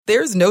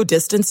There's no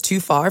distance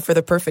too far for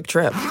the perfect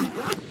trip.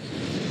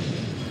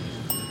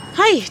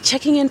 Hi,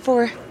 checking in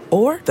for...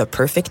 Or the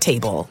perfect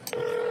table.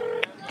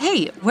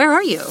 Hey, where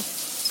are you?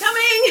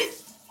 Coming!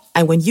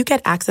 And when you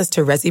get access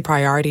to Resi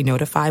Priority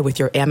Notify with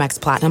your Amex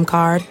Platinum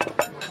card...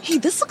 Hey,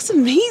 this looks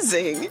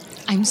amazing.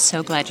 I'm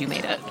so glad you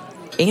made it.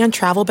 And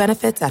travel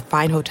benefits at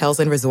fine hotels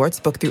and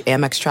resorts booked through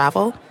Amex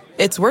Travel,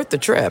 it's worth the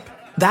trip.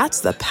 That's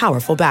the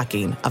powerful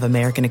backing of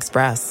American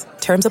Express.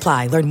 Terms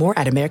apply. Learn more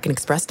at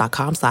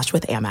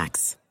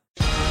americanexpress.com/withAmex.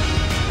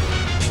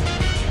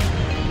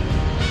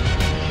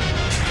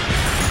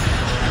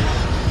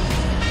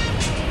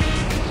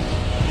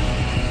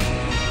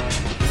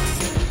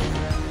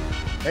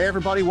 Hey,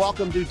 everybody.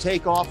 Welcome to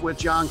Take Off with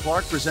John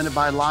Clark, presented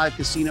by Live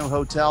Casino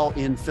Hotel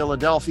in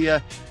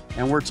Philadelphia.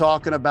 And we're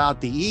talking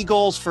about the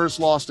Eagles' first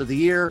loss of the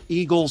year.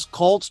 Eagles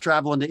Colts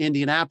traveling to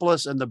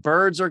Indianapolis, and the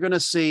Birds are going to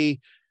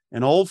see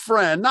an old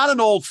friend, not an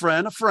old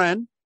friend, a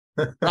friend,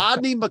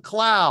 Rodney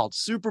McLeod,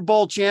 Super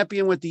Bowl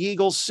champion with the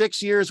Eagles,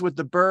 6 years with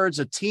the Birds,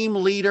 a team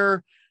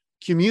leader,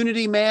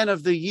 community man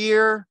of the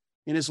year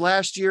in his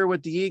last year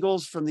with the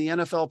Eagles from the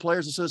NFL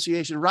Players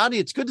Association. Rodney,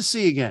 it's good to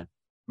see you again.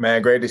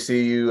 Man, great to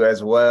see you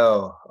as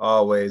well.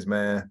 Always,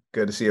 man.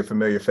 Good to see a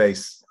familiar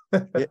face.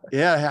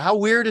 Yeah. How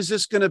weird is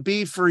this going to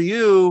be for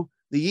you,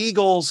 the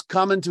Eagles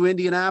coming to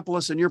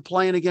Indianapolis, and you're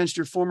playing against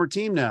your former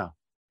team now?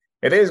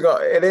 It is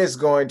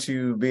going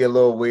to be a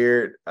little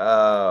weird.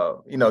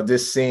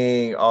 Just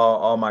seeing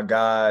all my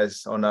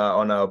guys on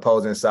the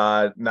opposing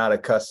side, not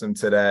accustomed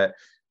to that.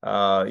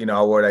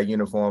 I wore that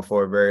uniform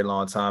for a very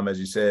long time, as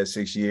you said,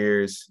 6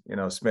 years,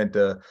 spent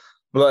the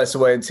blood,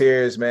 sweat, and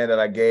tears, man, that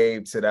I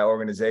gave to that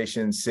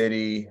organization,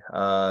 city,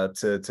 to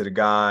the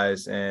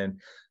guys.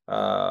 And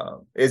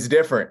it's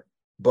different.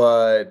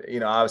 But,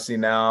 obviously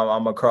now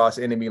I'm across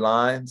enemy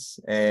lines,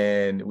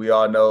 and we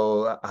all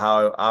know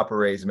how it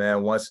operates,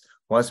 man. Once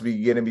we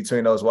get in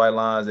between those white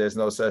lines, there's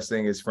no such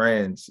thing as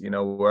friends.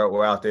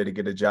 We're out there to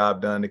get a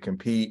job done, to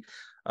compete,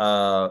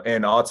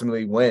 and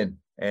ultimately win.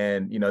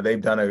 And,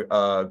 they've done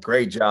a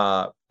great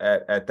job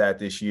at that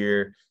this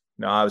year.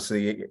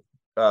 Obviously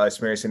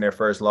experiencing their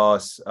first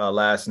loss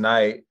last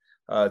night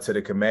to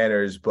the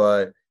Commanders,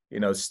 but,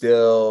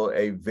 still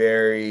a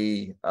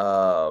very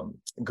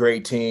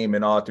great team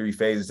in all three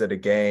phases of the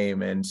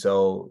game. And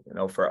so,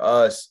 for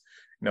us,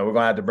 we're going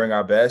to have to bring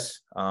our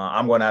best.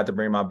 I'm going to have to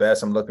bring my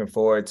best. I'm looking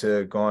forward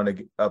to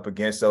going up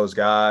against those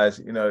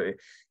guys.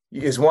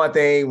 It's one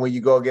thing when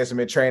you go against them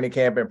in training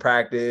camp and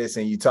practice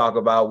and you talk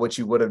about what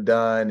you would have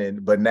done,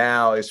 but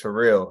now it's for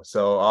real.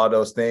 So all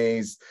those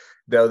things,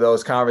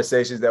 those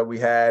conversations that we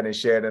had and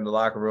shared in the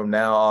locker room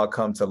now all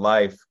come to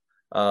life.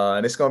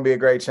 And it's going to be a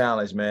great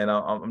challenge, man.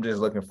 I'm just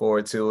looking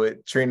forward to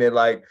it, treating it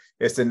like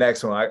it's the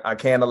next one. I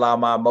can't allow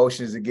my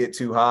emotions to get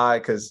too high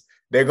because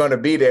they're going to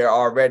be there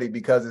already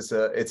because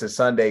it's a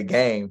Sunday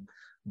game.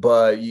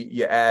 But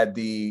you add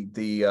the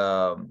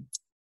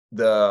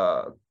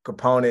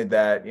component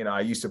that,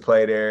 I used to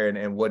play there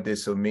and what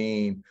this will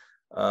mean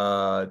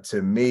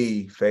to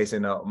me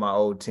facing my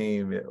old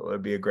team. It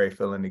would be a great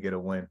feeling to get a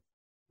win.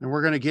 And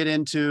we're going to get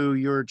into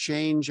your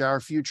Change Our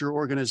Future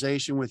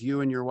organization with you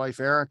and your wife,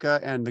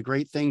 Erica, and the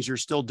great things you're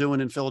still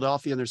doing in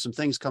Philadelphia. And there's some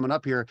things coming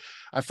up here.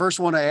 I first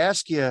want to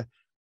ask you,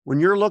 when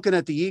you're looking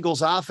at the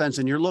Eagles offense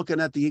and you're looking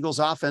at the Eagles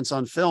offense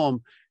on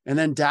film, and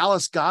then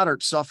Dallas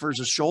Goedert suffers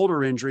a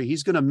shoulder injury,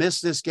 he's going to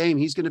miss this game.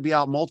 He's going to be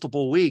out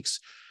multiple weeks.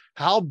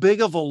 How big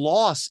of a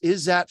loss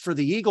is that for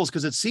the Eagles?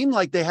 Because it seemed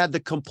like they had the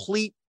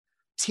complete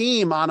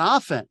team on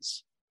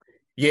offense.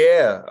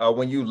 Yeah,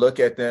 when you look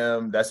at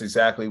them, that's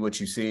exactly what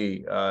you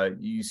see.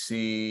 You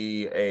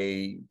see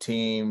a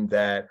team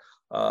that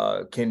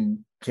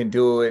can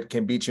do it,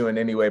 can beat you in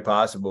any way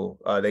possible.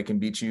 They can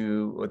beat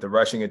you with the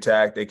rushing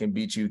attack. They can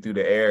beat you through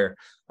the air.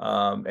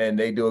 And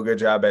they do a good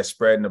job at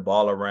spreading the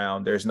ball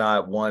around. There's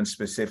not one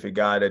specific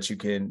guy that you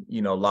can,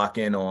 lock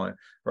in on,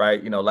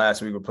 right?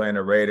 Last week we're playing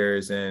the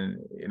Raiders, and,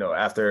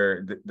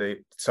 after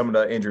some of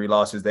the injury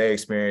losses they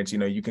experienced,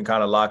 you can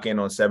kind of lock in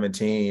on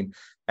 17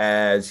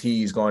 as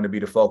he's going to be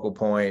the focal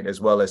point, as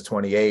well as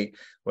 28.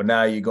 But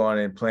now you're going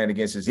and playing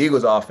against this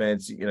Eagles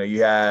offense.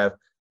 You have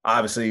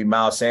obviously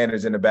Miles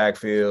Sanders in the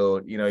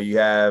backfield. You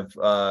have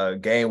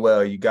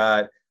Gainwell. You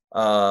got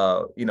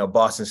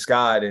Boston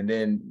Scott, and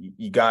then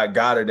you got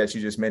Goddard that you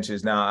just mentioned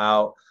is now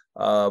out.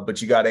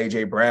 But you got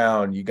A.J.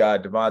 Brown, you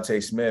got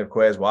Devontae Smith,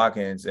 Quez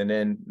Watkins, and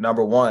then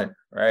number one,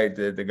 right,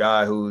 the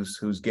guy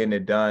who's getting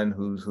it done,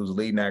 who's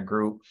leading that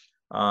group,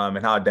 and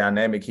how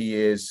dynamic he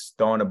is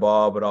throwing the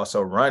ball, but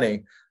also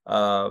running,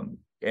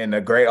 and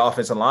a great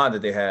offensive line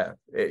that they have.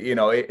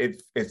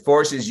 It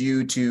forces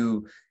you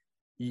to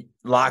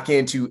lock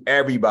into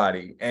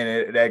everybody,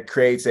 and that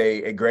creates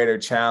a greater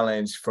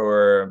challenge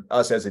for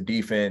us as a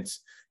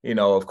defense,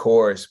 of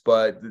course.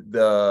 But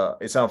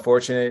it's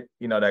unfortunate,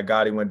 that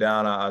Gotti went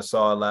down. I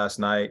saw it last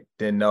night,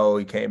 didn't know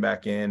he came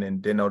back in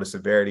and didn't know the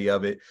severity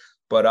of it.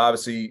 But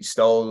obviously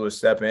Stoll will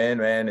step in,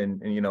 man,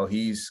 and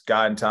he's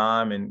gotten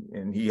time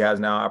and he has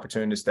now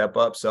opportunity to step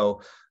up.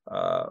 So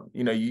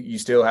you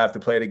still have to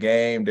play the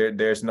game.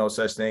 There's no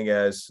such thing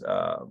as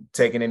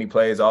taking any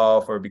plays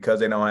off, or because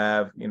they don't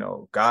have,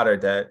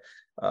 Goddard, that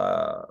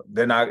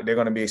they're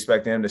going to be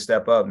expecting him to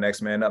step up,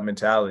 next man up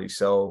mentality.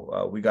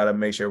 So we got to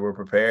make sure we're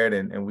prepared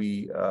and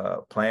we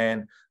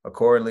plan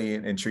accordingly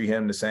and treat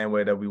him the same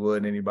way that we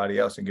would anybody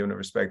else and give him the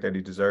respect that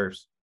he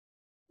deserves.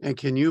 And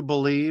can you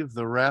believe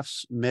the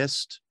refs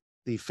missed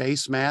the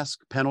face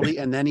mask penalty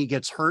and then he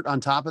gets hurt on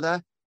top of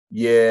that?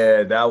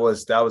 Yeah, that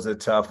was a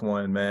tough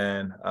one,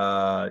 man.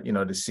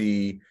 To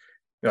see,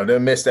 they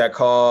missed that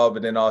call,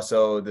 but then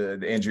also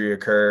the injury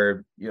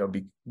occurred,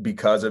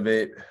 because of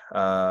it.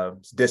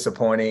 It's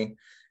disappointing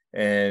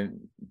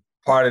and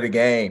part of the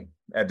game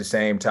at the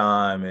same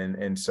time.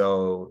 And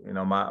so,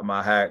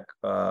 my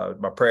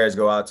prayers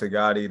go out to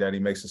Gotti that he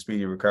makes a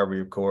speedy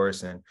recovery, of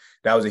course. And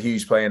that was a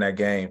huge play in that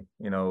game,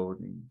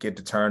 get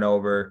the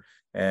turnover,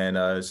 and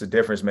it's a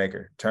difference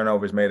maker.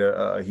 Turnovers made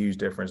a huge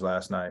difference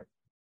last night.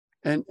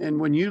 And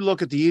when you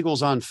look at the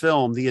Eagles on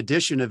film, the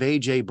addition of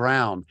A.J.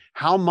 Brown,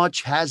 how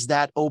much has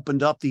that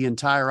opened up the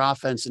entire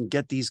offense and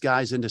get these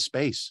guys into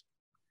space?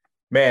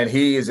 Man,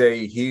 he is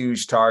a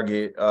huge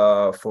target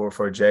for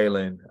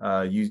Jalen.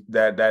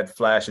 That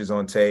flashes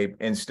on tape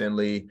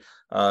instantly.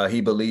 He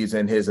believes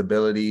in his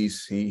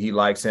abilities. He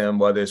likes him,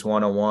 whether it's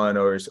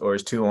 1-on-1 or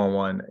it's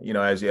 2-on-1,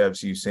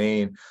 as you've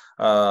seen.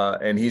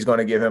 And he's going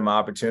to give him an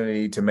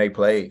opportunity to make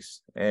plays.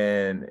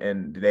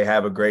 And they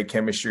have a great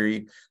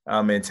chemistry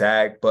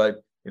intact. But,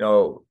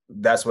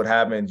 that's what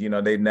happens.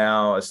 They've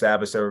now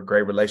established a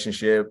great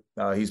relationship.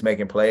 He's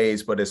making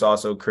plays, but it's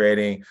also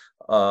creating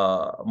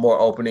more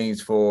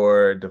openings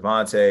for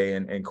Devontae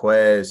and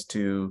Quez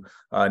to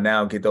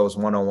now get those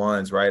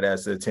one-on-ones, right,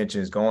 as the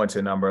attention is going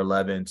to number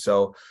 11.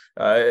 So,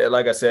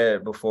 like I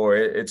said before,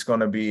 it's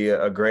going to be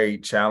a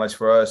great challenge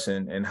for us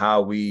and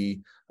how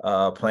we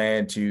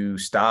plan to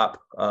stop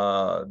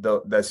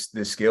this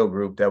skill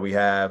group that we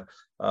have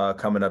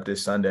coming up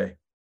this Sunday.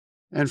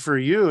 And for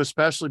you,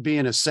 especially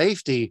being a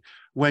safety,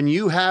 when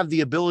you have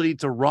the ability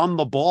to run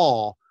the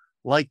ball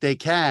like they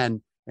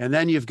can, and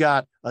then you've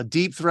got a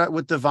deep threat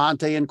with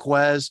Devontae and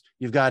Quez,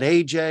 you've got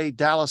AJ,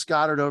 Dallas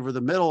Goedert over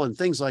the middle and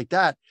things like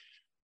that.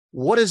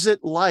 What is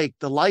it like,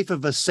 the life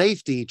of a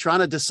safety, trying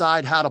to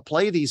decide how to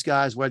play these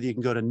guys, whether you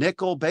can go to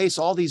nickel, base,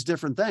 all these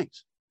different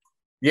things?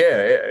 Yeah,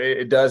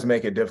 it does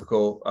make it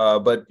difficult.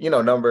 But,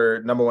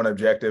 number one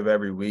objective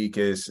every week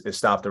is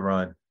stop the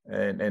run.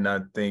 And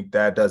I think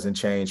that doesn't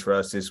change for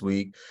us this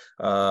week.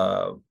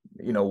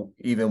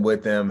 Even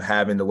with them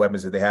having the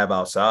weapons that they have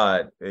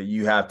outside,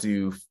 you have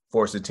to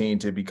force the team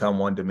to become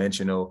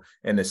one-dimensional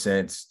in a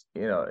sense,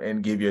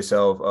 and give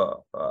yourself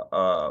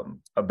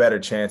a better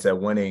chance at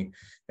winning.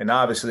 And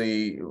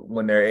obviously,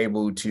 when they're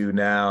able to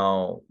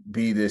now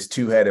be this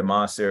two-headed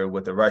monster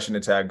with the rushing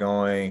attack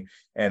going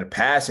and a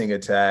passing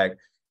attack,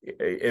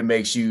 it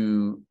makes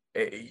you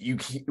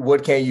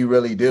what can you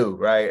really do,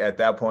 right, at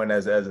that point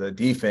as a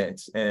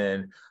defense?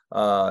 And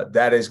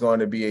that is going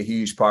to be a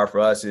huge part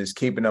for us, is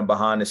keeping them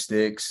behind the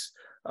sticks,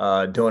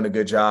 doing a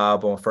good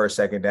job on first,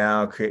 second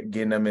down,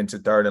 getting them into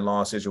third and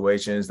long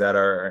situations that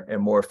are in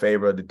more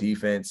favor of the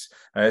defense.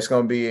 And it's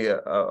going to be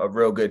a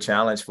real good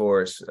challenge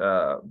for us.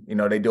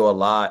 They do a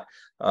lot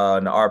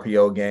in the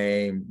RPO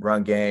game,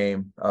 run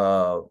game.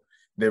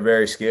 They're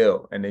very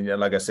skilled. And then,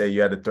 like I said,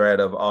 you had the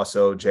threat of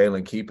also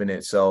Jalen keeping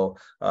it. So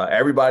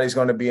everybody's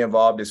going to be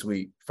involved this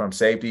week, from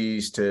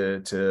safeties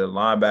to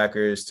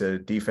linebackers to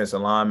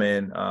defensive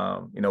linemen.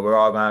 We're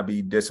all going to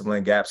be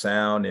disciplined, gap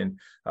sound, and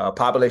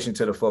population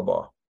to the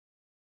football.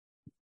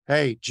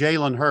 Hey,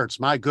 Jalen Hurts,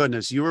 my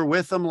goodness, you were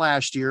with him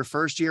last year,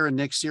 first year in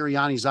Nick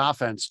Sirianni's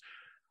offense.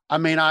 I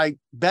mean, I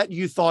bet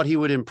you thought he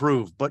would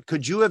improve, but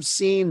could you have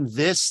seen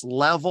this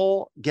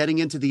level getting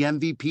into the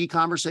MVP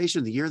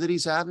conversation the year that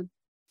he's having?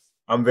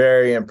 I'm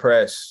very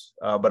impressed,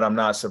 but I'm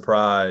not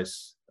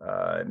surprised,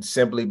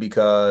 simply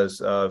because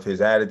of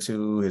his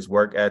attitude, his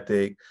work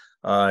ethic,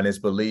 and his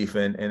belief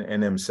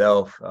in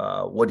himself,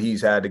 what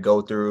he's had to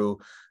go through,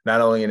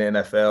 not only in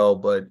the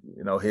NFL, but,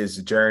 his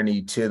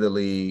journey to the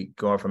league,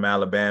 going from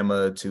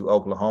Alabama to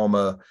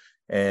Oklahoma,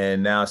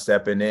 and now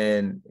stepping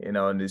in,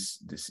 in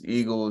this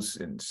Eagles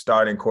and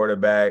starting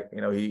quarterback.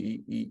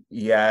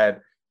 He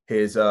had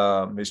his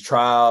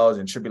trials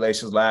and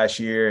tribulations last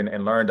year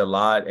and learned a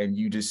lot. And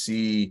you just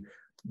see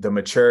the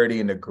maturity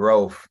and the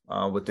growth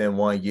within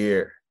 1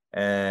 year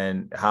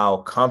and how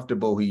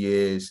comfortable he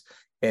is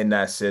in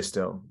that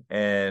system.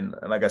 And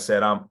like I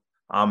said,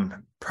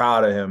 I'm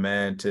proud of him,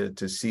 man,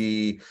 to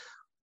see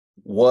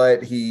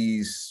what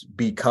he's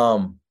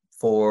become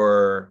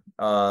for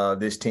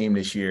this team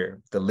this year.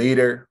 The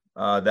leader,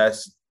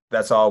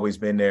 that's always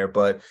been there,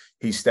 but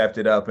he stepped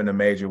it up in a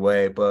major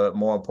way. But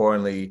more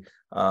importantly,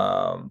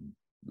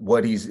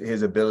 what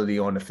his ability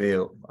on the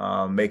field,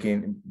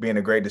 being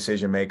a great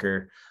decision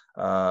maker,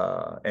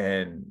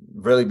 and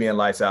really being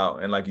lights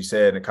out. And like you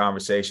said, in the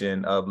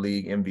conversation of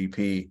league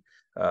MVP,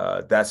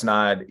 that's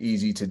not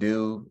easy to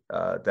do.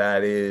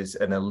 That is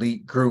an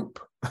elite group.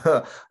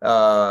 What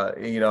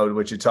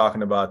you're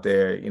talking about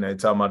there, you're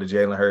talking about the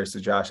Jalen Hurts,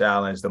 the Josh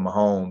Allens, the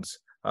Mahomes,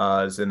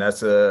 and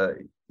that's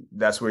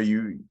that's where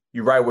you're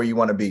right where you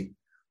want to be.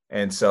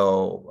 And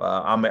so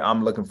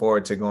I'm looking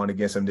forward to going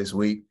against him this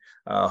week.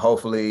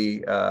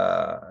 Hopefully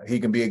he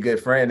can be a good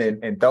friend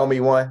and throw me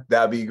one.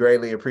 That'd be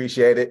greatly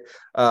appreciated.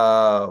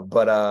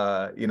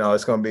 But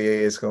it's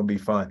gonna be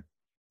fun.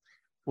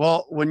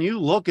 Well, when you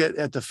look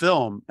at the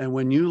film and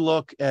when you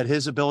look at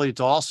his ability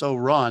to also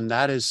run,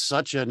 that is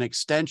such an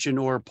extension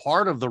or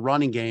part of the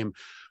running game.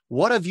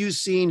 What have you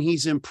seen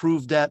he's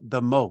improved at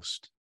the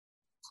most?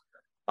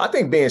 I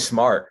think being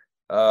smart,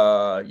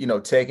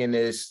 taking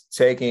his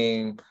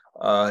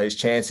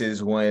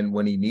chances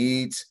when he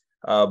needs,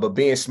 but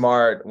being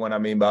smart, what I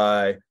mean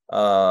by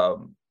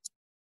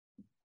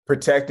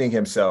protecting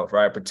himself,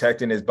 right?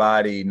 Protecting his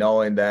body,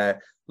 knowing that,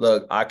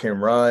 look, I can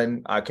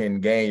run, I can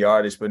gain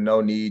yardage, but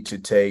no need to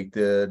take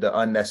the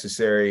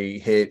unnecessary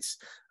hits,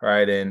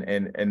 right?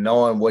 And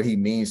knowing what he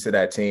means to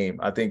that team.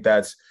 I think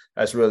that's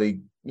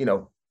really,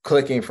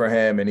 clicking for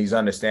him, and he's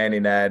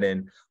understanding that.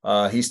 And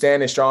he's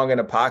standing strong in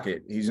the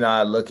pocket. He's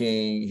not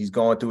looking, he's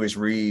going through his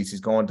reads,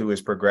 he's going through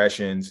his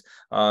progressions.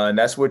 And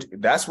that's what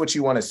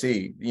you want to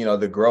see,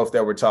 the growth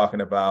that we're talking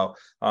about.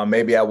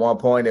 Maybe at one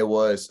point it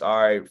was,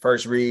 all right,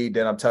 first read,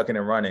 then I'm tucking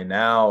and running.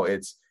 Now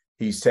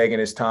he's taking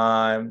his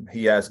time.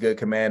 He has good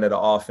command of the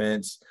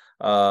offense.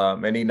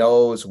 And he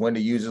knows when to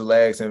use his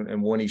legs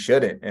and when he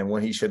shouldn't, and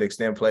when he should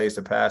extend plays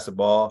to pass the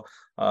ball.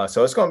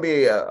 So it's going to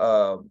be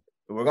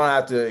we're going to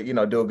have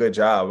to, do a good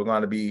job. We're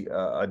going to be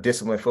a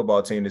disciplined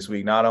football team this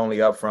week, not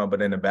only up front,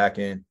 but in the back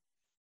end.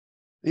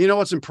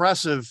 What's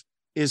impressive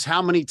is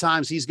how many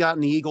times he's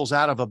gotten the Eagles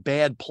out of a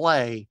bad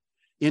play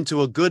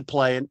into a good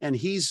play. And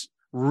he's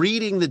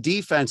reading the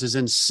defenses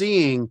and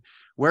seeing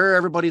where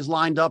everybody's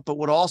lined up, but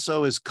what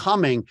also is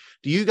coming.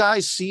 Do you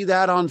guys see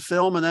that on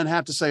film and then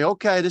have to say,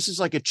 okay, this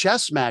is like a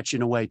chess match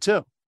in a way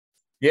too?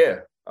 Yeah.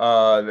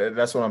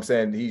 That's what I'm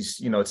saying. He's,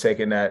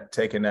 taking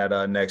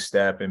that next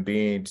step and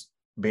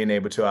being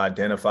able to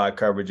identify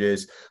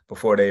coverages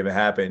before they even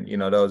happen.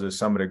 Those are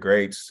some of the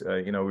greats.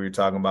 We were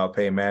talking about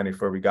Peyton Manning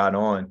before we got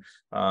on.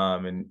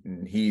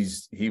 And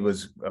he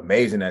was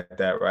amazing at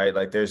that, right?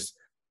 Like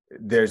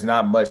there's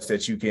not much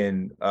that you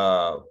can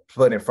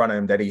put in front of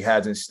him that he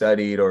hasn't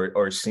studied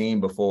or seen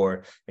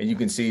before. And you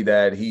can see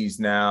that he's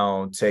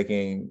now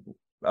taking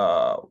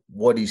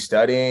what he's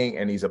studying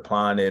and he's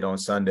applying it on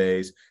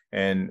Sundays,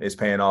 and it's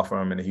paying off for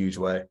him in a huge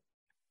way.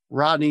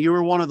 Rodney, you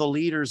were one of the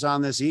leaders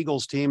on this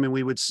Eagles team, and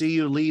we would see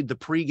you lead the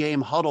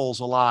pregame huddles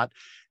a lot.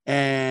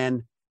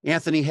 And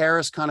Anthony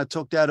Harris kind of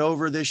took that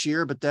over this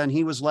year, but then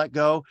he was let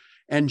go.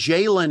 And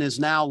Jalen is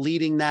now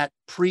leading that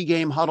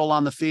pregame huddle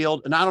on the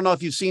field. And I don't know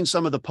if you've seen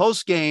some of the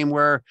postgame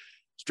where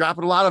he's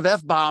dropping a lot of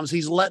F-bombs.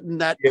 He's letting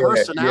that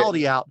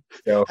personality out.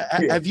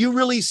 Have you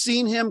really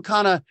seen him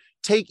kind of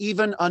take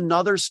even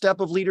another step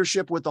of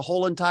leadership with the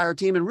whole entire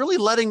team and really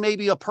letting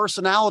maybe a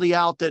personality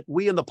out that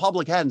we in the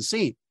public hadn't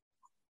seen?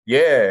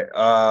 Yeah.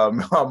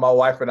 My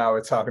wife and I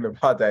were talking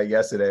about that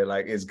yesterday.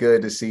 Like, it's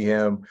good to see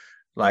him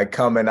like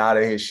coming out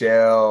of his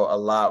shell a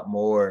lot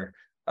more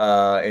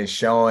and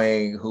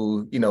showing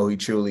who, he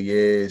truly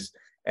is.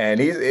 And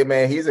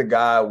he's a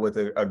guy with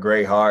a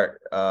great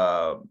heart.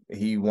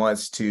 He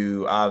wants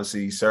to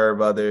obviously serve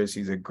others.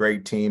 He's a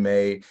great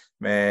teammate,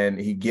 man.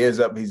 He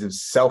gives up. He's a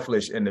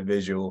selfish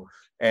individual.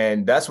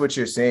 And that's what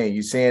you're seeing.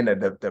 You're seeing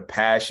the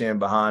passion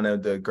behind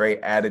him, the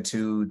great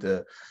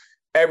attitude,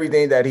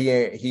 everything that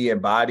he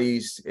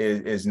embodies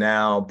is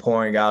now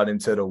pouring out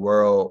into the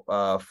world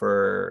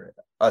for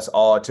us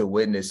all to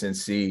witness and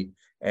see.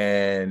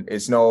 And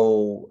it's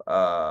not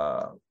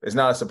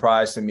a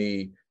surprise to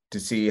me to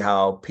see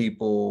how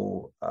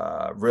people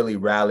really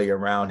rally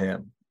around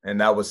him.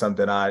 And that was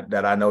something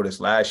that I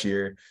noticed last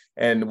year,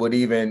 and would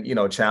even,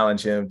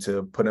 challenge him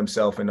to put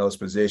himself in those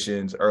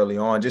positions early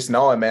on, just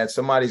knowing, man,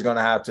 somebody's going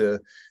to have to,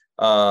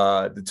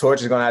 the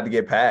torch is going to have to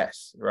get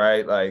passed,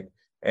 right? Like,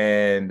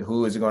 and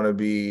who is it going to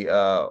be,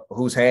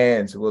 whose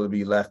hands will it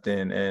be left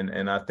in?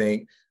 And I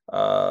think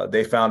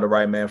they found the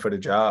right man for the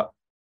job.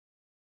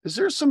 Is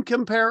there some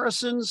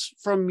comparisons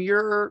from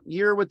your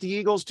year with the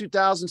Eagles,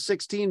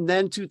 2016,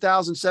 then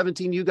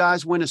 2017, you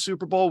guys win a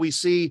Super Bowl? We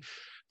see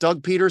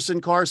Doug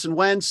Peterson, Carson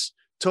Wentz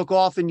took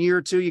off in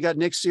year two. You got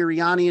Nick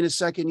Sirianni in his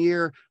second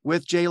year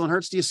with Jalen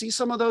Hurts. Do you see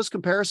some of those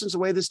comparisons, the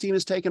way this team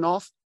has taken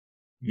off?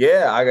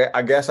 Yeah,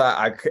 I guess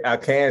I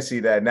can see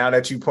that. Now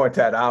that you point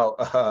that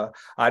out,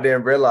 I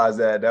didn't realize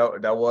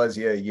that was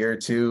year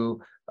two,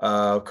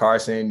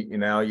 Carson,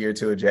 year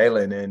two of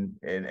Jalen,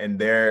 and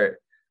they're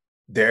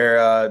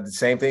the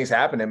same things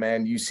happening,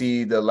 man. You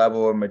see the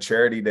level of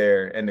maturity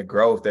there and the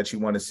growth that you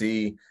want to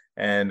see.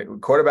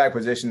 And quarterback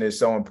position is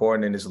so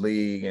important in this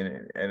league.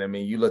 And I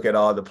mean, you look at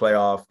all the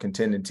playoff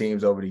contending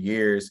teams over the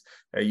years,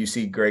 you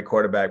see great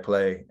quarterback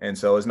play. And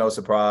so it's no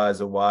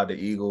surprise of why the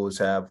Eagles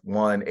have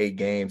won 8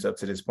 games up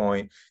to this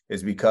point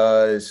is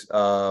because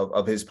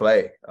of his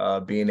play,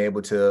 being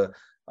able to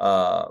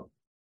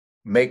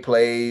make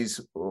plays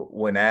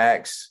when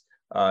asked,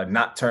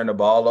 not turn the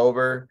ball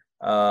over,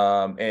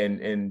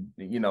 and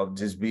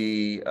just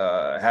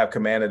have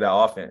command of the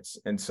offense.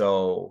 And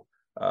so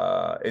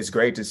it's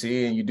great to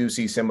see, and you do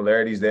see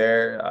similarities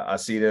there. I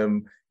see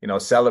them,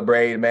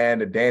 celebrate, man.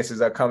 The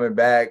dances are coming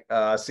back.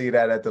 I see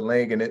that at the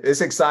link, and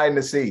it's exciting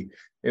to see.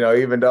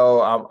 Even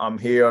though I'm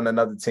here on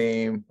another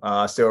team,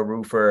 I still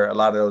root for a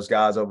lot of those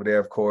guys over there,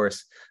 of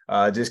course.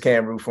 Just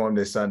can't root for them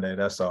this Sunday.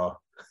 That's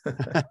all.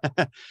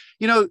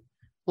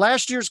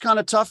 Last year's kind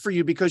of tough for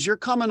you because you're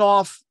coming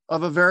off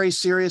of a very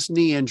serious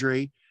knee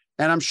injury.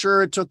 And I'm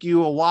sure it took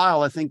you a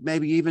while, I think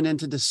maybe even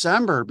into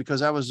December,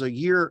 because that was a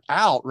year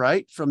out,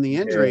 right, from the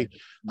injury.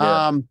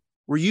 Yeah.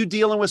 Were you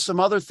dealing with some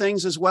other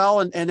things as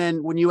well? And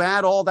then when you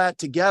add all that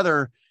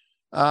together,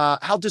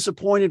 how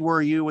disappointed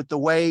were you with the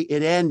way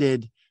it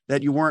ended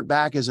that you weren't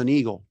back as an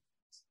Eagle?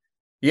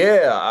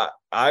 Yeah,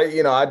 I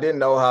didn't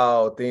know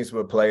how things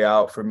would play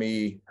out for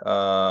me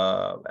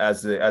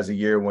as the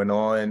year went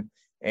on.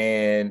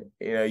 And,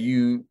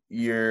 you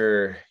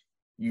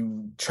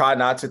try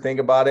not to think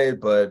about it,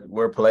 but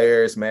we're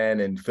players, man,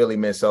 and Philly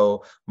meant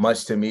so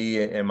much to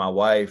me and my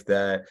wife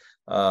that,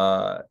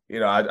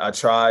 I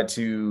tried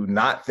to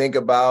not think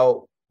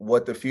about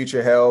what the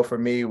future held for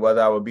me,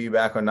 whether I would be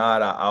back or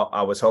not.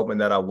 I was hoping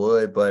that I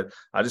would, but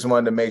I just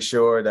wanted to make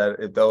sure that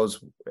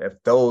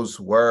if those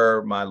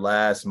were my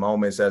last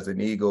moments as an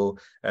Eagle,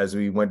 as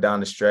we went down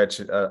the stretch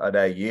of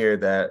that year,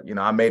 that,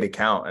 I made it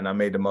count and I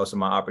made the most of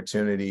my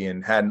opportunity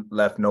and hadn't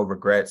left no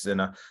regrets.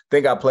 And I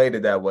think I played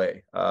it that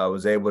way. I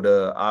was able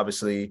to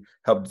obviously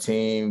help the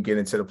team get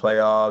into the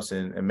playoffs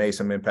and made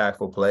some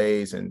impactful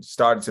plays and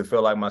started to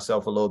feel like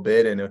myself a little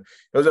bit. And it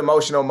was an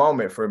emotional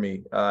moment for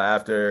me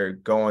after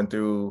going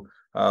through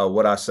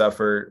what I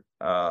suffered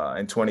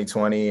in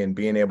 2020 and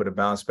being able to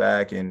bounce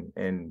back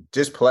and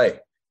just play.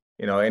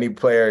 Any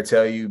player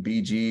tell you,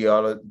 BG,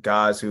 all the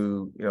guys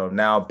who,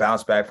 now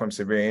bounce back from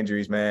severe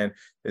injuries, man,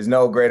 there's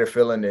no greater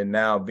feeling than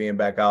now being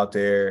back out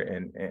there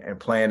and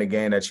playing the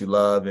game that you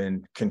love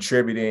and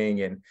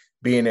contributing and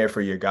being there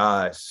for your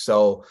guys.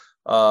 So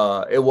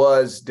it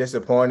was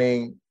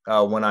disappointing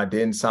when I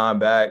didn't sign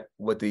back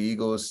with the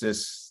Eagles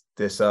this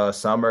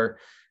summer.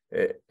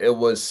 It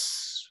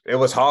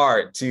was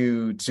hard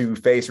to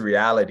face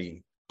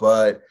reality,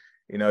 but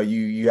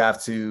you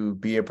have to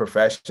be a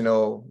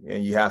professional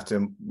and you have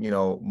to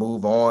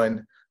move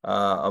on.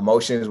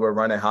 Emotions were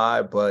running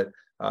high, but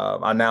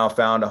I now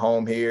found a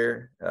home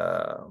here.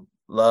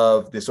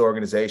 Love this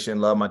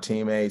organization, love my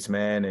teammates,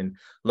 man, and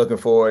looking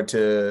forward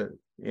to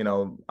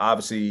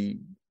obviously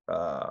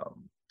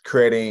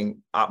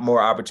creating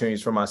more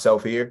opportunities for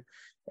myself here.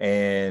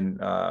 And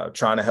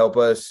trying to help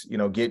us,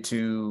 get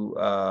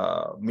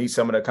to meet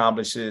some of the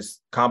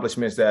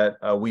accomplishments that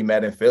we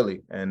met in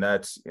Philly. And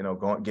that's,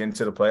 getting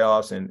to the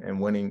playoffs and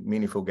winning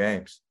meaningful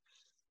games.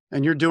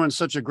 And you're doing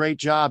such a great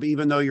job,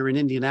 even though you're in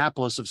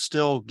Indianapolis, of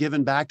still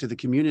giving back to the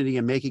community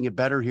and making it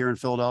better here in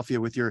Philadelphia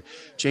with your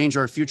Change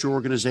Our Future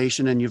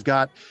organization. And you've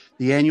got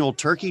the annual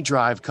turkey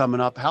drive coming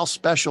up. How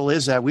special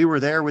is that? We were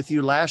there with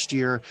you last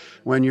year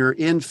when you're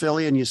in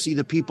Philly and you see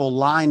the people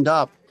lined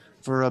up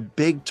for a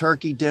big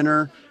turkey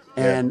dinner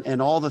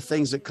and all the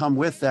things that come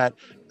with that.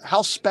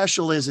 How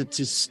special is it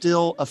to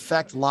still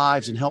affect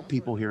lives and help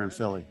people here in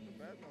Philly?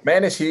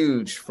 Man, it's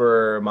huge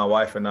for my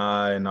wife and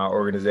I and our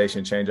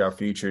organization, Change Our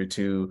Future,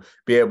 to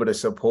be able to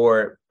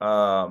support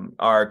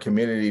our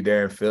community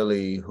there in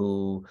Philly,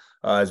 who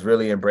has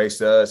really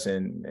embraced us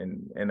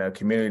and a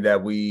community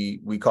that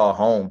we call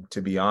home,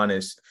 to be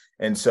honest.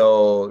 And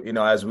so,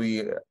 as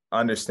we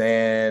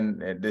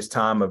understand at this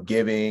time of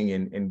giving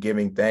and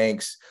giving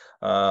thanks,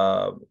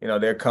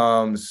 there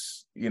comes,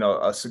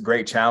 some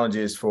great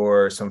challenges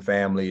for some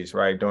families,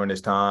 right, during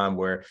this time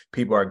where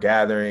people are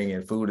gathering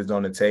and food is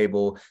on the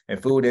table,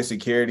 and food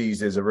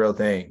insecurities is a real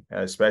thing,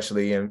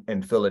 especially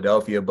in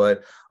Philadelphia,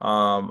 but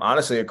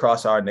honestly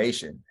across our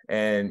nation.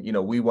 And,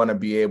 we want to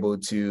be able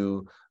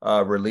to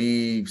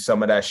relieve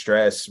some of that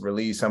stress,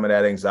 relieve some of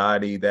that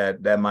anxiety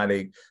that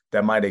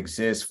might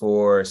exist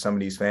for some of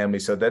these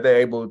families, so that they're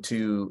able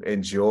to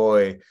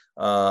enjoy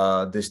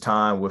this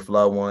time with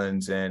loved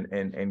ones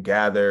and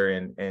gather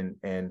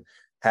and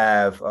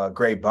have a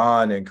great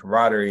bond and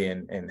camaraderie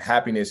and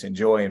happiness and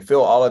joy and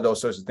feel all of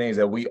those sorts of things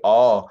that we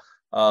all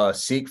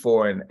seek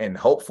for and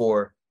hope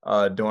for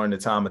during the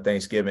time of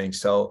Thanksgiving.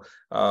 So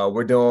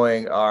we're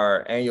doing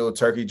our annual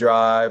turkey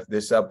drive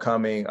this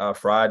upcoming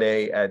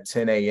Friday at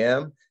 10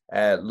 a.m.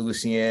 at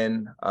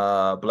Lucien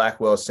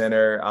Blackwell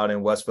Center out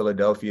in West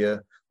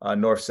Philadelphia,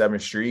 North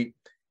 7th Street.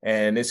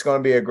 And it's going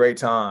to be a great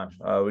time.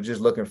 We're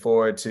just looking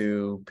forward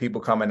to people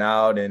coming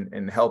out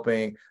and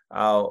helping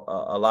out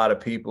a lot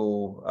of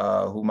people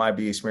who might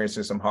be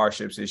experiencing some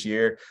hardships this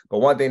year. But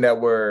one thing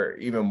that we're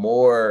even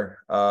more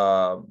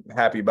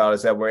happy about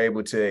is that we're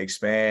able to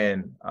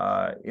expand.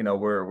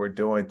 We're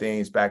doing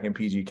things back in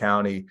PG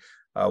County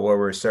where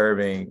we're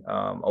serving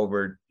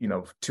over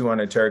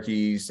 200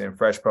 turkeys and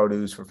fresh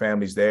produce for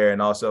families there,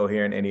 and also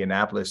here in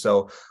Indianapolis.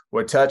 So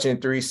we're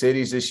touching 3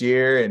 cities this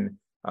year and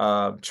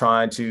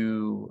trying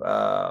to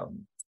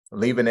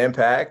leave an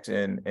impact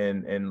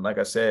and like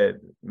I said,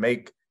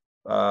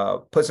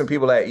 put some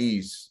people at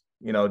ease,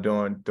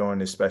 during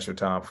this special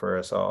time for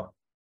us all.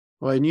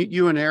 Well, and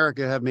you and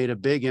Erica have made a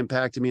big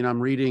impact. I mean,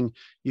 I'm reading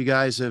you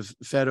guys have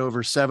fed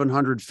over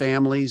 700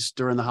 families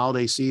during the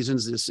holiday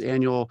seasons, this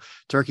annual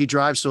turkey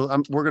drive. So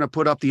we're going to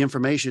put up the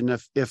information.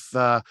 If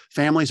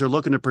families are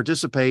looking to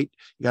participate,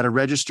 you got to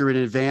register in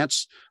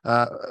advance,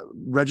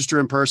 register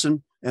in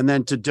person, and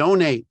then to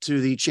donate to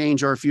the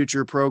Change Our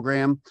Future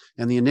program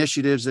and the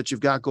initiatives that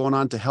you've got going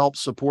on to help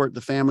support the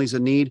families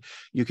in need,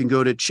 you can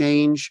go to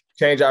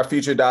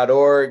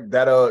changeourfuture.org.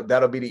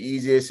 That'll be the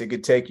easiest. It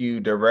could take you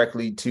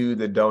directly to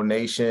the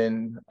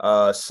donation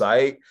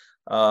site.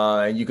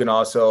 And you can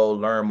also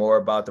learn more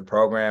about the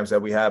programs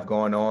that we have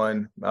going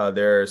on.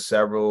 There are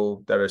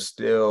several that are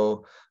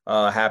still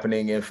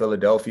happening in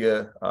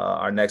Philadelphia.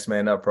 Our Next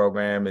Man Up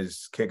program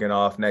is kicking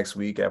off next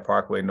week at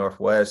Parkway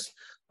Northwest,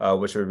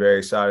 which we're very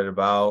excited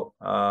about.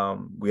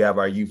 We have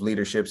our Youth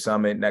Leadership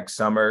Summit next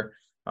summer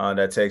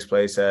that takes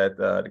place at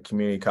the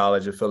Community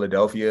College of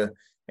Philadelphia.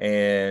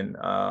 And,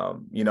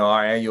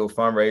 our annual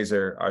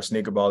fundraiser, our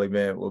sneaker ball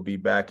event, will be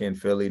back in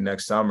Philly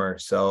next summer.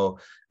 So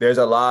there's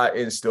a lot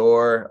in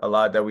store, a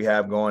lot that we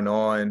have going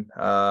on,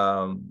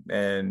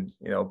 and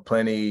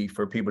plenty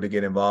for people to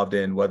get involved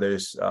in, whether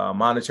it's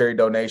monetary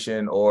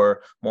donation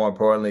or, more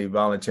importantly,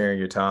 volunteering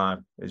your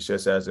time. It's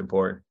just as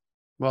important.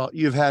 Well,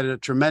 you've had a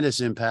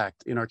tremendous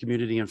impact in our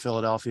community in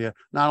Philadelphia,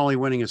 not only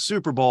winning a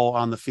Super Bowl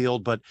on the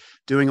field, but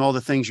doing all the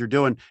things you're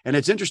doing. And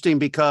it's interesting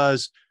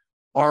because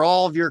are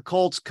all of your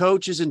Colts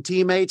coaches and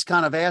teammates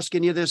kind of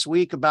asking you this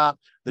week about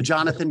the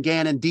Jonathan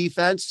Gannon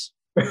defense?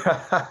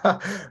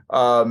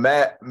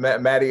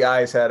 Matty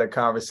Ice had a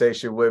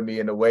conversation with me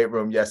in the weight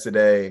room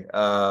yesterday.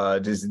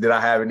 Did I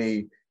have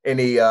any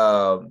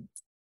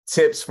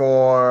tips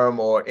for him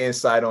or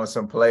insight on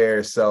some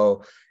players?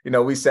 So,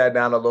 we sat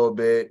down a little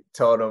bit,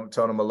 told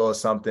him a little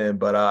something,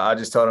 but I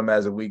just told him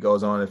as the week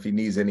goes on, if he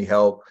needs any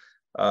help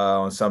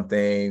on some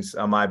things,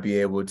 I might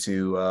be able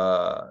to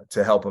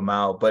help him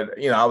out. But,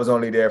 I was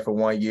only there for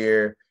 1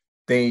 year.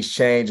 Things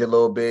change a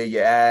little bit.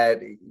 You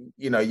add,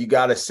 you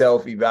got to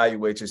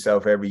self-evaluate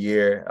yourself every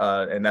year.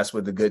 And that's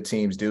what the good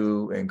teams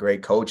do and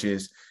great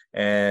coaches.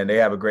 And they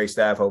have a great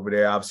staff over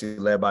there, obviously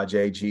led by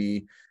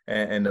JG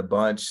and the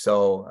bunch.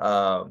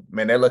 So,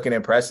 they're looking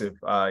impressive.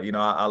 I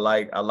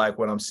like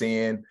what I'm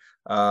seeing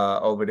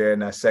over there in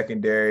that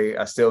secondary.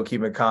 I still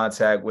keep in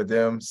contact with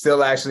them,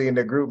 still actually in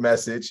the group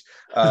message.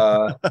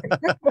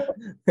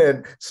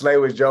 And Slay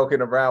was joking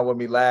around with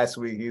me last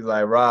week. He's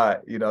like,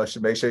 Rod,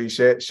 should make sure you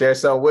share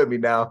something with me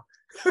now.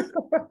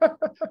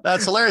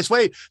 That's hilarious.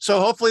 Wait,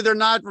 so hopefully they're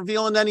not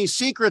revealing any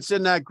secrets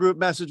in that group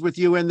message with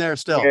you in there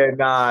still. Yeah,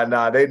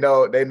 nah. They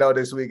know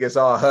this week it's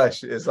all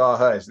hush. It's all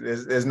hush.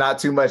 There's not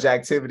too much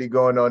activity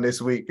going on this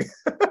week.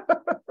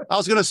 I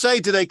was going to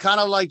say, do they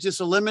kind of like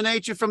just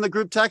eliminate you from the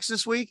group text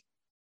this week?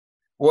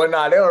 Well,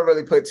 they don't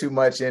really put too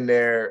much in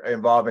there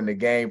involving the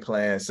game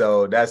plan,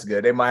 so that's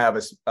good. They might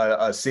have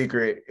a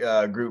secret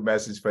group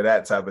message for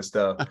that type of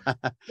stuff.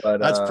 But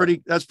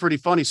that's pretty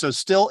funny. So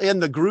still in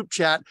the group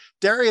chat,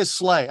 Darius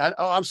Slay.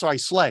 I'm sorry,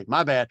 Slay.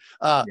 My bad.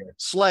 Yeah.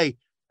 Slay,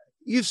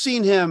 you've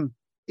seen him.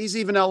 He's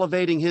even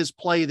elevating his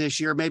play this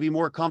year, maybe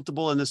more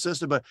comfortable in the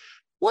system. But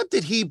what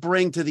did he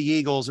bring to the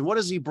Eagles, and what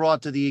has he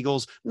brought to the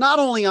Eagles? Not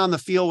only on the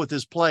field with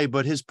his play,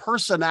 but his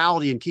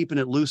personality and keeping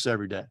it loose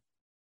every day.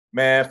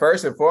 Man,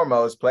 first and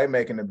foremost,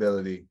 playmaking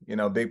ability.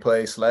 Big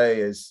Play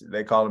Slay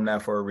they call him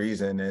that for a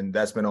reason, and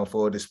that's been on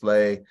full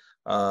display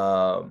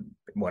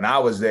when I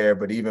was there,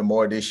 but even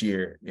more this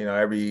year.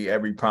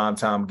 Every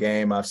primetime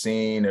game I've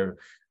seen or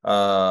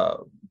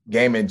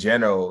game in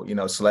general,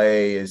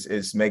 Slay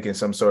is making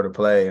some sort of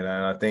play, and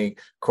I think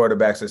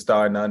quarterbacks are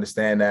starting to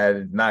understand that,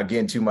 and not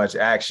getting too much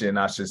action,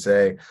 I should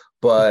say.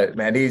 But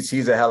man,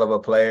 he's a hell of a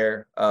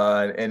player,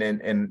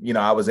 and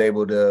I was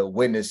able to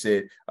witness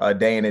it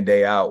day in and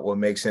day out. What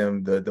makes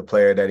him the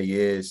player that he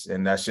is,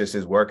 and that's just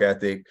his work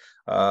ethic,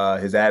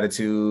 his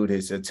attitude,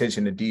 his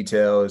attention to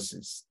details,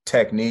 his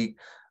technique,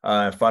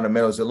 and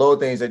fundamentals. The little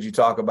things that you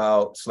talk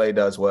about, Slay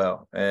does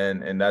well,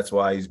 and that's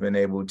why he's been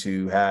able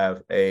to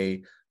have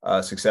a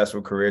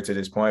successful career to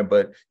this point.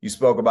 But you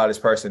spoke about his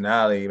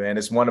personality, man.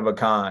 It's one of a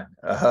kind,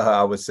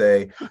 I would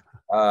say.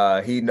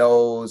 He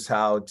knows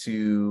how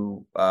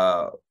to,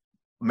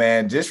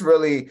 just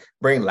really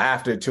bring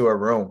laughter to a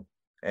room,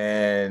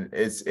 and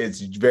it's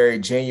very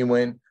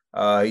genuine.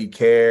 He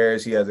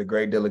cares. He has a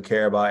great deal of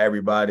care about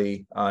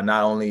everybody,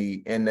 not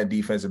only in the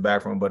defensive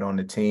backroom, but on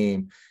the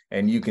team.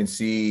 And you can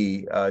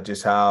see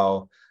just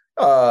how,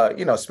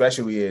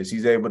 special he is.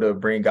 He's able to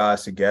bring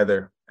guys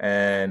together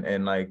and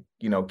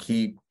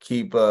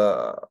keep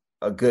a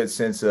good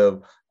sense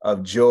of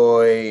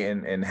joy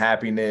and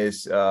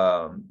happiness,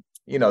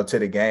 to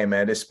the game,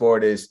 man. This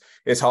sport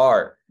it's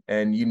hard,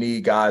 and you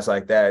need guys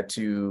like that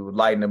to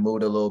lighten the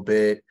mood a little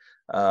bit.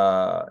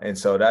 And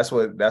so that's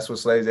what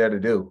Slay's there to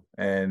do.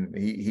 And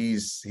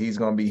he's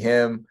going to be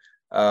him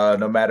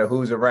no matter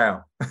who's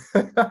around.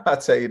 I'll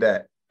tell you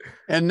that.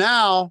 And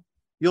now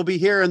you'll be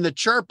hearing the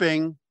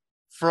chirping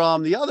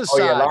from the other side.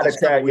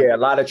 Yeah, a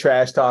lot of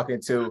trash talking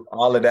too.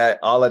 All of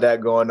that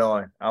going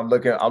on. I'm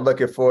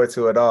looking forward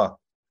to it all.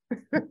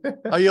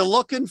 Are you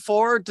looking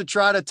forward to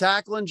try to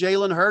tackling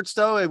Jalen Hurts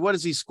though? What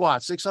does he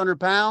squat? 600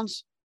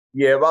 pounds?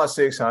 Yeah, about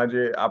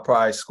 600. I'll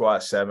probably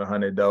squat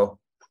 700 though.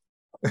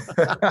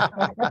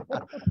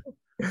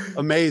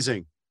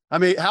 Amazing. I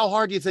mean, how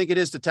hard do you think it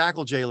is to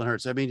tackle Jalen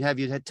Hurts? I mean, have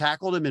you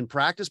tackled him in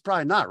practice?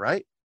 Probably not,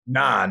 right?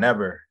 Nah,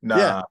 never. Nah.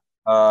 Yeah.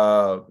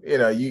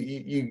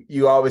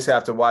 You always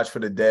have to watch for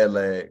the dead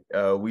leg.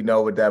 We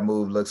know what that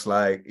move looks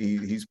like.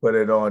 He's put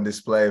it on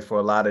display for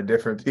a lot of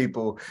different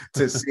people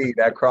to see.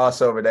 That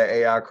crossover, that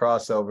AI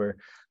crossover.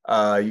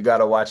 You got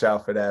to watch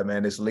out for that,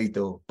 man. It's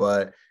lethal.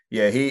 But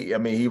yeah,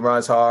 he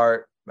runs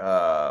hard.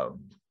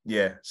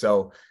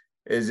 So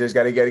it's just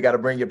got to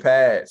bring your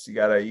pads. You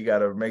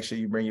gotta make sure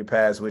you bring your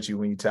pads with you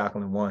when you're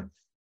tackling one.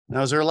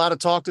 Now, is there a lot of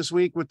talk this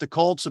week with the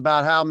Colts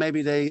about how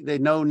maybe they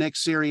know Nick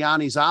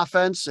Sirianni's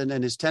offense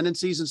and his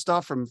tendencies and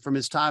stuff from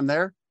his time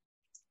there?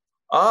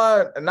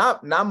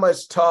 Not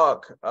much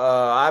talk.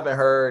 I haven't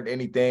heard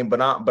anything,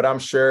 but I'm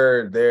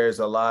sure there's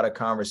a lot of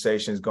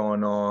conversations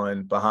going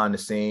on behind the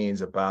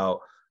scenes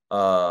about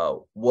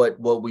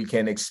what we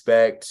can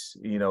expect.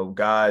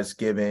 Guys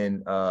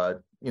giving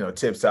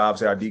tips to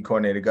obviously our D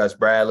coordinator Gus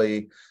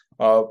Bradley.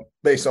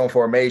 Based on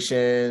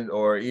formation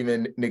or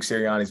even Nick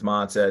Sirianni's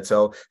mindset.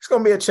 So it's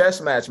going to be a chess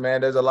match,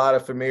 man. There's a lot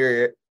of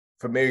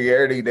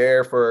familiarity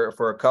there for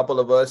a couple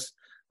of us,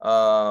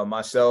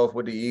 myself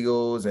with the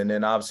Eagles, and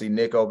then obviously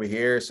Nick over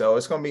here. So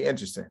it's going to be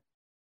interesting.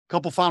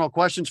 Couple final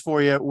questions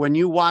for you. When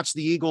you watched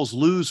the Eagles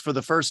lose for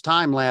the first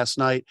time last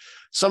night,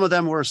 some of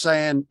them were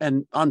saying,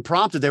 and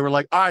unprompted, they were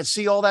like, all right,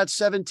 see all that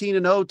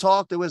 17-0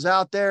 talk that was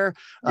out there.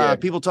 Yeah.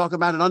 People talk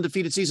about an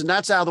undefeated season.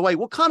 That's out of the way.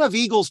 What kind of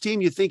Eagles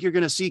team you think you're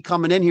going to see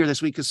coming in here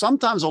this week? Because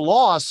sometimes a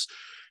loss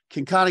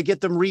can kind of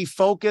get them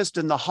refocused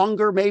and the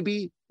hunger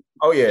maybe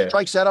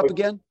strikes that up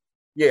again.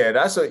 Yeah,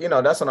 that's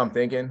what I'm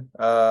thinking.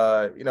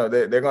 They're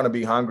going to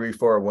be hungry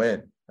for a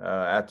win.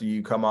 After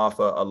you come off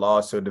a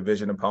loss to a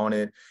division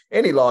opponent,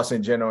 any loss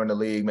in general in the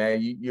league,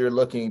 man, you're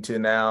looking to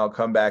now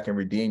come back and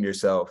redeem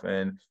yourself.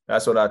 And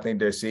that's what I think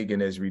they're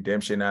seeking is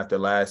redemption after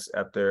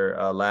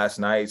last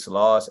night's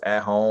loss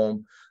at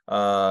home,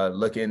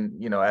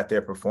 looking, at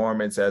their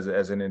performance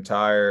as an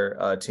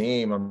entire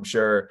team. I'm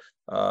sure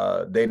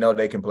they know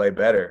they can play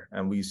better,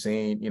 and we've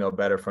seen,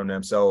 better from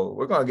them. So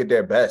we're going to get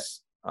their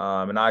best.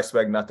 And I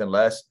expect nothing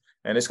less.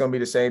 And it's going to be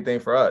the same thing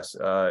for us.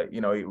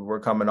 We're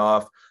coming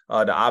off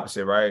the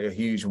opposite, right? A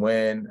huge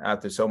win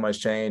after so much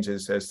change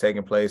has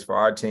taken place for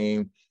our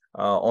team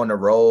on the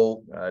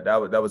road.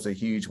 That was a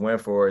huge win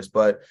for us.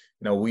 But,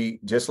 we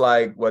just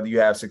like whether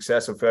you have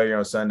success or failure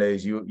on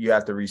Sundays, you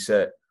have to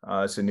reset.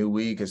 It's a new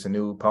week. It's a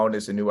new opponent.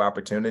 It's a new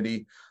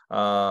opportunity.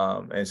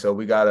 And so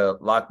we got to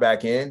lock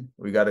back in.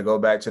 We got to go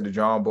back to the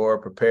drawing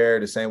board, prepare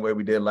the same way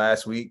we did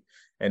last week,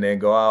 and then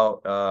go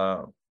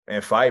out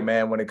and fight,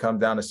 man, when it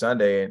comes down to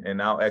Sunday and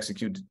now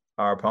execute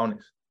our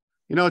opponents.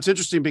 It's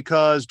interesting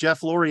because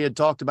Jeff Lurie had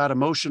talked about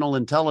emotional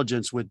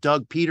intelligence with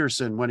Doug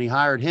Peterson when he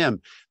hired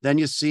him. Then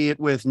you see it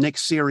with Nick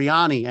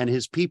Sirianni and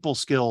his people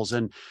skills.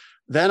 And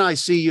then I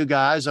see you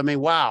guys. I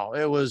mean, wow,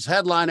 it was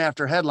headline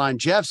after headline.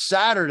 Jeff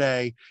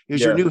Saturday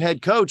is your new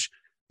head coach.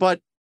 But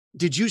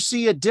did you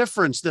see a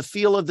difference, the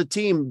feel of the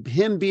team,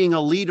 him being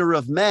a leader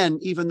of men,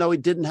 even though he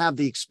didn't have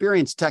the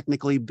experience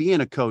technically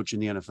being a coach in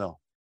the NFL?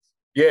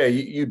 Yeah,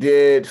 you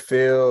did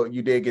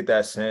get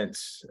that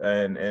sense,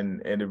 and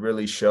it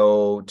really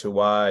showed to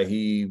why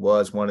he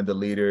was one of the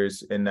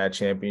leaders in that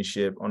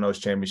championship, on those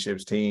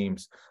championships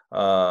teams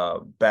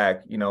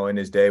back, in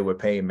his day with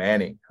Peyton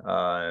Manning.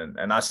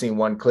 And I seen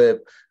one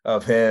clip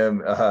of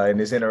him in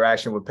his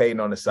interaction with Peyton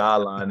on the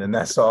sideline, and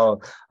that's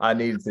all I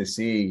needed to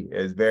see.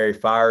 Is very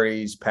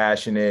fiery, he's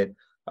passionate,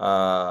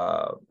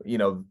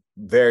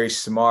 very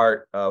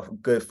smart,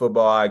 good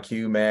football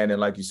IQ, man. And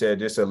like you said,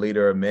 just a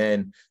leader of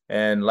men.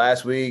 And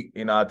last week,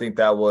 I think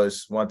that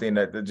was one thing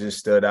that just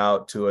stood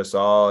out to us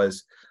all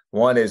is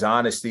one is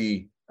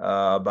honesty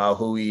about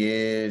who he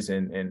is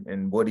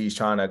and what he's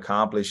trying to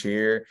accomplish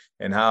here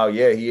and how,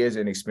 he is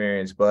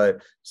inexperienced,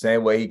 but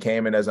same way he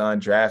came in as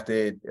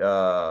undrafted,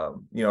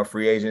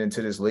 free agent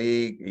into this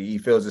league, he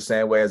feels the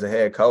same way as a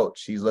head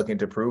coach. He's looking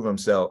to prove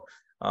himself.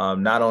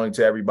 Not only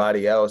to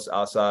everybody else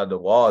outside the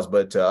walls,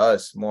 but to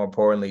us, more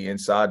importantly,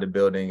 inside the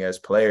building as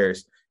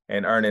players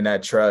and earning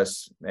that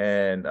trust.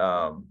 And,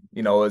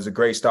 it was a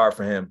great start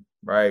for him,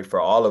 right? For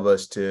all of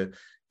us to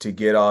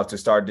get off, to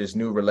start this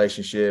new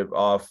relationship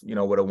off, with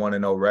a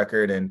 1-0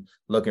 record and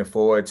looking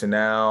forward to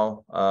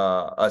now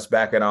us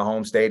back at our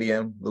home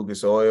stadium,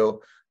 Lucas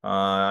Oil.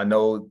 I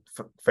know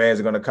fans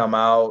are going to come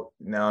out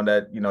now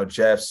that,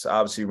 Jeff's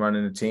obviously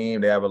running the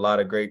team. They have a lot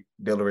of great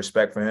deal of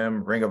respect for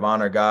him, Ring of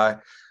Honor guy.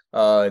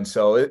 And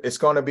so it's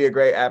going to be a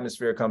great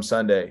atmosphere come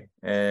Sunday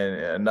and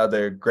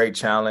another great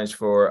challenge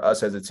for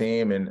us as a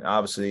team and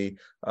obviously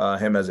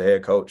him as a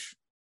head coach.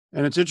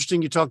 And it's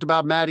interesting. You talked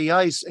about Matty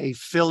Ice, a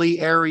Philly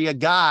area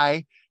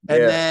guy,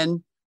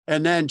 and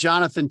then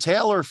Jonathan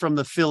Taylor from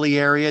the Philly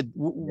area.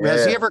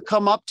 Has he ever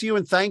come up to you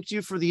and thanked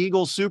you for the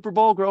Eagles Super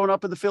Bowl growing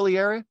up in the Philly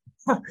area?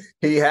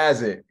 He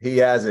has it. He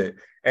has it.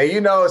 And,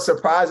 you know,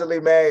 surprisingly,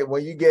 man,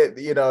 when you get,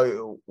 you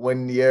know,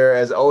 when you're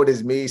as old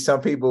as me,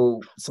 some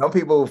people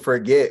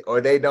forget,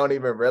 or they don't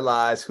even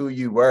realize who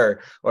you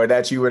were or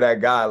that you were that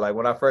guy. Like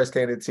when I first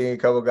came to the team, a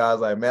couple guys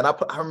like, man, I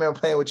remember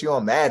playing with you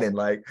on Madden.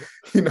 Like,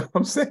 you know what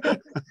I'm saying?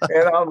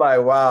 And I'm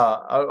like,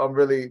 wow, I'm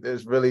really,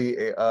 it's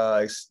really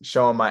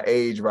showing my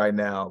age right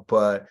now.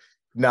 But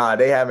nah,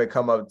 they haven't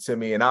come up to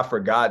me, and I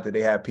forgot that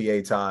they have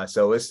PA ties.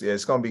 So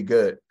it's going to be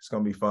good. It's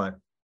going to be fun.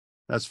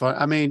 That's fun.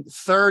 I mean,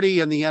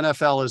 30 in the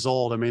NFL is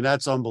old. I mean,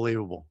 that's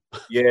unbelievable.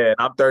 Yeah,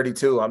 I'm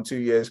 32. I'm 2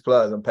 years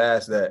plus. I'm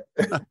past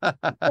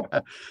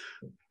that.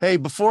 Hey,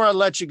 before I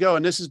let you go,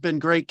 and this has been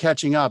great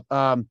catching up,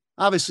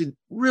 obviously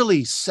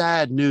really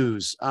sad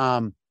news.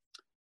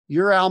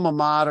 Your alma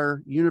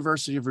mater,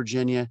 University of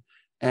Virginia,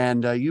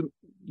 and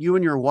you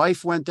and your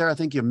wife went there. I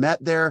think you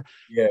met there.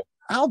 Yeah.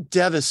 How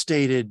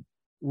devastated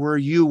were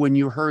you when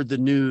you heard the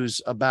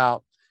news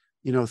about,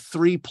 you know,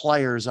 3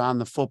 players on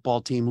the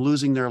football team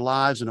losing their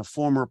lives and a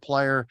former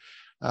player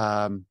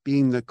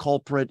being the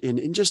culprit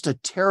in just a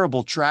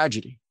terrible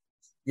tragedy?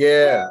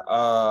 Yeah,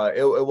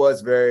 it was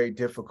very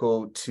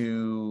difficult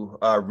to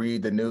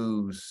read the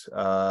news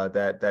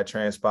that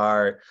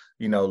transpired,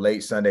 you know,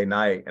 late Sunday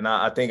night. And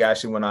I think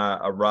actually when I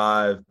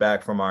arrived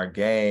back from our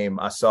game,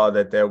 I saw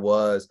that there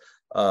was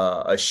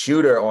a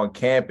shooter on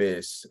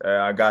campus.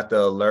 I got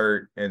the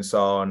alert and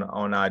saw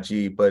on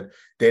IG, but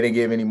they didn't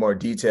give any more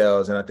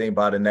details. And I think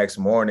by the next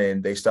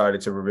morning, they started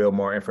to reveal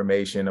more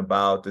information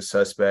about the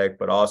suspect,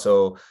 but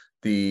also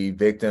the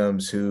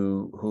victims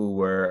who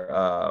were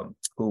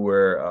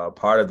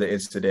part of the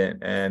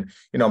incident. And,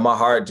 you know, my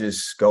heart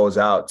just goes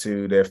out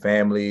to their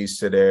families,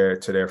 to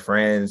their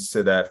friends,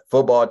 to that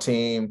football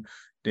team,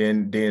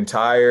 the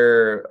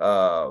entire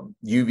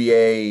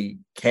UVA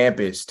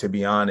campus, to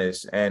be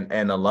honest, and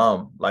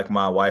alum like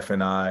my wife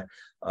and I,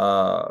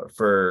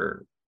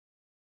 for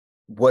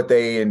what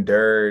they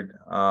endured.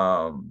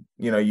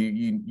 You know,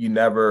 you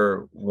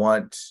never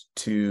want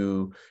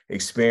to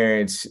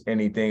experience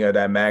anything of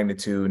that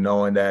magnitude,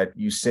 knowing that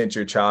you sent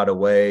your child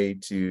away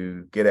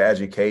to get an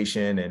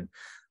education and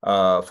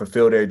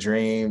fulfill their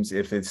dreams,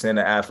 if it's in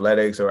the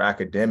athletics or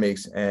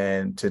academics,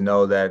 and to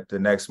know that the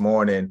next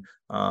morning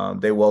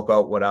they woke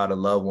up without a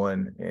loved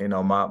one. You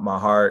know, my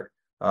heart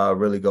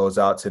really goes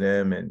out to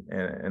them,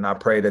 and I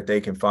pray that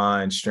they can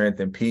find strength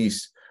and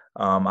peace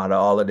out of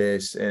all of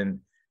this. And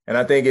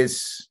I think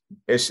it's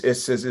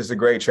a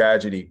great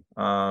tragedy.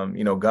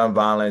 You know, gun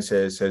violence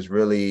has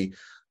really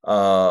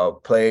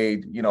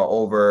played, you know,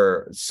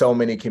 over so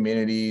many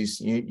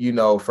communities. You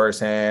know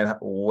firsthand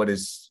what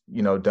is,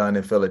 you know, done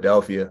in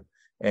Philadelphia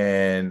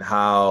and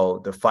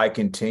how the fight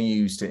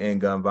continues to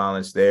end gun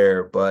violence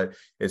there. But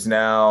it's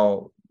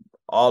now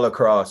all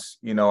across,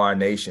 you know, our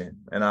nation.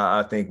 And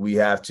I think we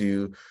have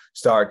to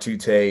start to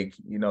take,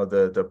 you know,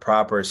 the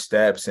proper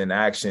steps and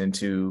action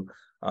to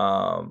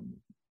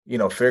you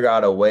know, figure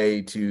out a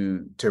way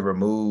to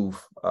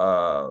remove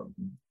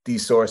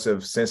these sorts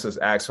of senseless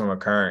acts from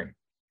occurring.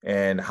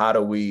 And how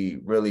do we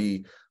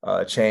really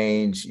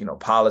change, you know,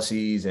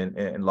 policies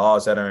and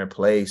laws that are in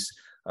place,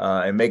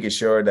 and making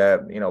sure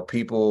that, you know,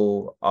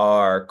 people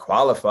are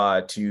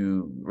qualified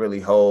to really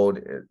hold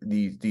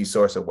these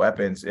sorts of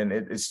weapons. And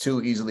it's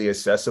too easily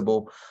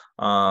accessible.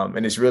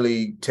 And it's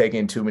really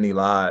taking too many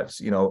lives,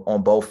 you know,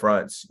 on both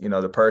fronts, you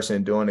know, the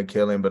person doing the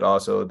killing, but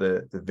also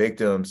the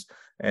victims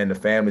and the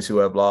families who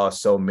have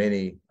lost so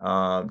many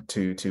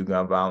to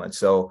gun violence.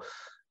 So,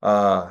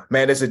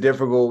 man, it's a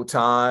difficult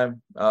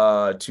time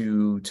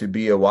to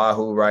be a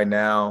Wahoo right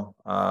now.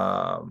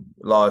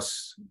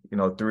 Lost, you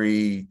know,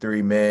 three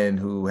men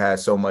who had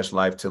so much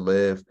life to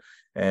live,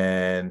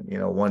 and, you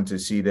know, wanted to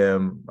see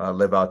them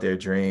live out their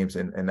dreams,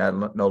 and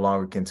that no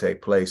longer can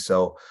take place.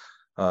 So,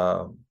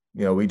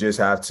 you know, we just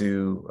have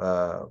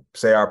to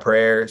say our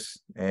prayers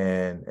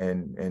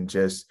and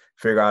just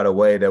figure out a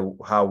way that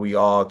how we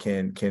all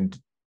can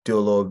do a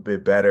little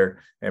bit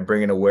better and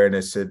bring an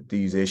awareness to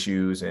these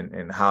issues,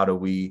 and how do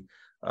we,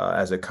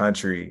 as a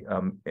country,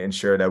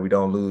 ensure that we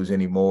don't lose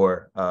any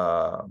more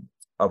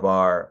of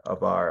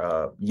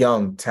our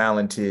young,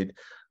 talented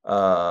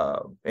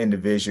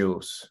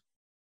individuals.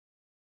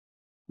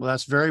 Well,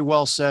 that's very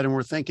well said. And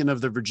we're thinking of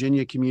the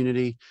Virginia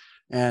community,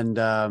 and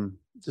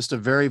just a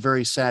very,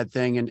 very sad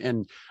thing.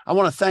 And I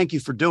want to thank you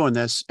for doing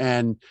this.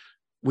 And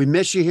we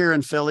miss you here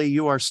in Philly.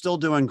 You are still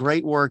doing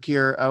great work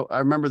here. I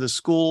remember the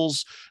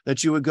schools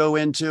that you would go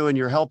into, and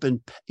you're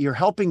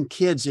helping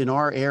kids in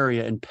our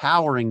area,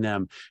 empowering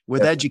them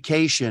with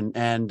education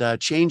and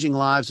changing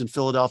lives in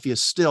Philadelphia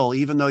still,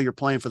 even though you're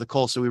playing for the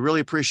Colts. So we really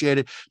appreciate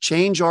it.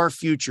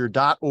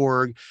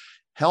 ChangeOurFuture.org.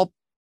 Help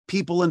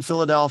people in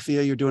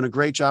Philadelphia. You're doing a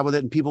great job with it,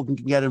 and people can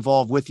get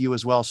involved with you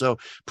as well. So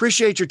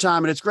appreciate your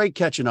time, and it's great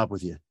catching up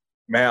with you.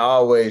 Man,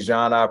 always,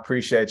 John. I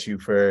appreciate you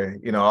for,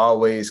 you know,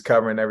 always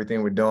covering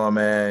everything we're doing,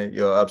 man.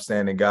 You're an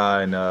upstanding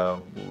guy, and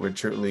we're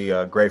truly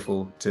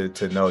grateful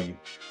to know you.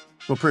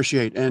 Well,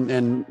 appreciate.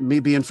 And me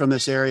being from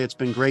this area, it's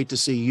been great to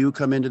see you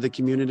come into the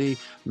community,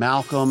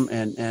 Malcolm,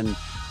 and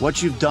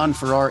what you've done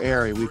for our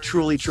area. We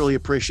truly, truly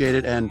appreciate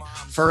it. And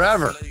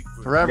forever,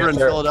 Forever Yes, in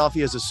sir.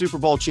 Philadelphia as a Super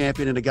Bowl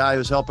champion and a guy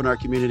who's helping our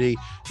community.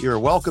 You're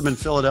welcome in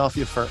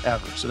Philadelphia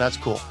forever. So that's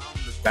cool.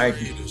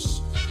 Thank you.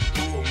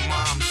 Oh,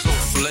 mom, so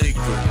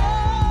flagrant.